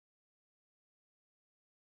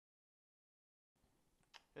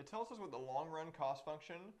It tells us what the long run cost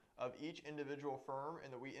function of each individual firm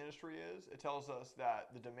in the wheat industry is. It tells us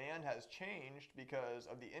that the demand has changed because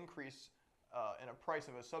of the increase in a price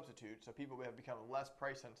of a substitute, so people have become less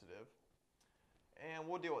price sensitive. And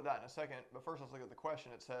we'll deal with that in a second, but first let's look at the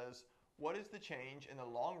question. It says, what is the change in the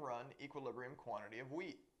long run equilibrium quantity of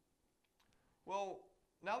wheat? Well,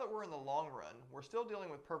 now that we're in the long run, we're still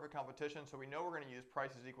dealing with perfect competition, so we know we're going to use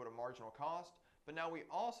price is equal to marginal cost, but now we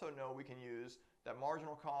also know we can use that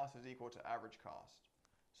marginal cost is equal to average cost.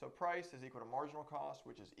 So price is equal to marginal cost,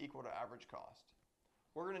 which is equal to average cost.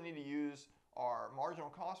 We're going to need to use our marginal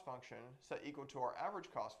cost function set equal to our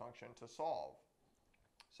average cost function to solve.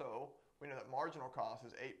 So we know that marginal cost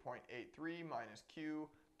is 8.83 minus Q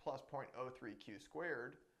plus 0.03 Q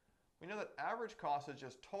squared. We know that average cost is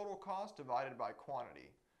just total cost divided by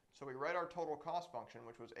quantity. So we write our total cost function,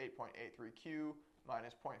 which was 8.83Q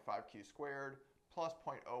minus 0.5Q squared plus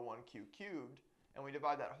 0.01Q cubed, and we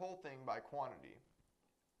divide that whole thing by quantity.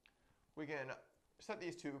 We can set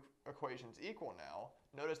these two equations equal now.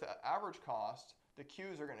 Notice that at average cost, the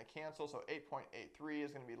Q's are going to cancel, so 8.83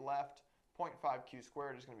 is going to be left, 0.5Q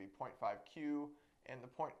squared is going to be 0.5Q, and the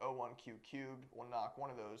 0.01Q cubed will knock one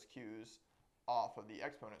of those Q's off of the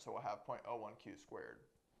exponent, so we'll have 0.01Q squared.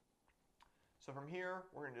 So from here,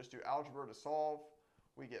 we're going to just do algebra to solve.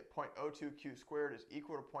 We get 0.02Q squared is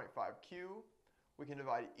equal to 0.5Q. We can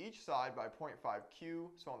divide each side by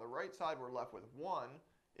 0.5Q, so on the right side we're left with 1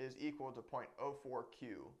 is equal to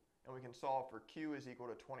 0.04Q, and we can solve for Q is equal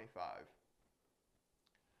to 25.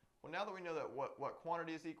 Well, now that we know that what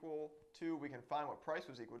quantity is equal to, we can find what price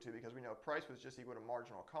was equal to because we know price was just equal to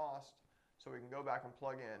marginal cost. So we can go back and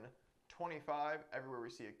plug in 25 everywhere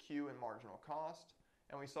we see a Q in marginal cost,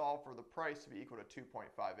 and we solve for the price to be equal to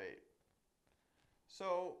 2.58.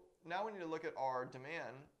 So now we need to look at our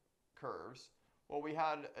demand curves. Well, we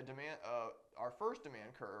had a demand, our first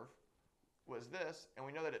demand curve was this, and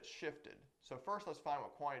we know that it's shifted. So first let's find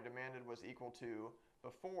what quantity demanded was equal to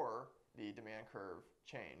before the demand curve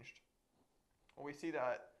changed. Well, we see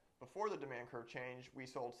that before the demand curve changed, we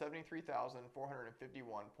sold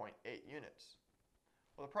 73,451.8 units.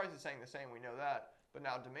 Well, the price is staying the same, we know that, but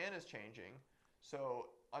now demand is changing.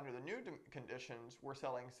 So under the new conditions, we're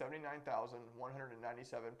selling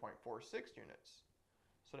 79,197.46 units.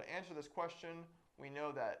 So to answer this question, we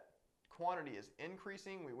know that quantity is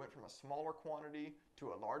increasing. We went from a smaller quantity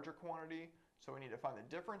to a larger quantity. So we need to find the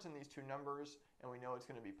difference in these two numbers, and we know it's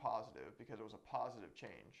going to be positive because it was a positive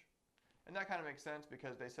change. And that kind of makes sense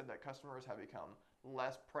because they said that customers have become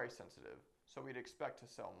less price sensitive, so we'd expect to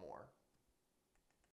sell more.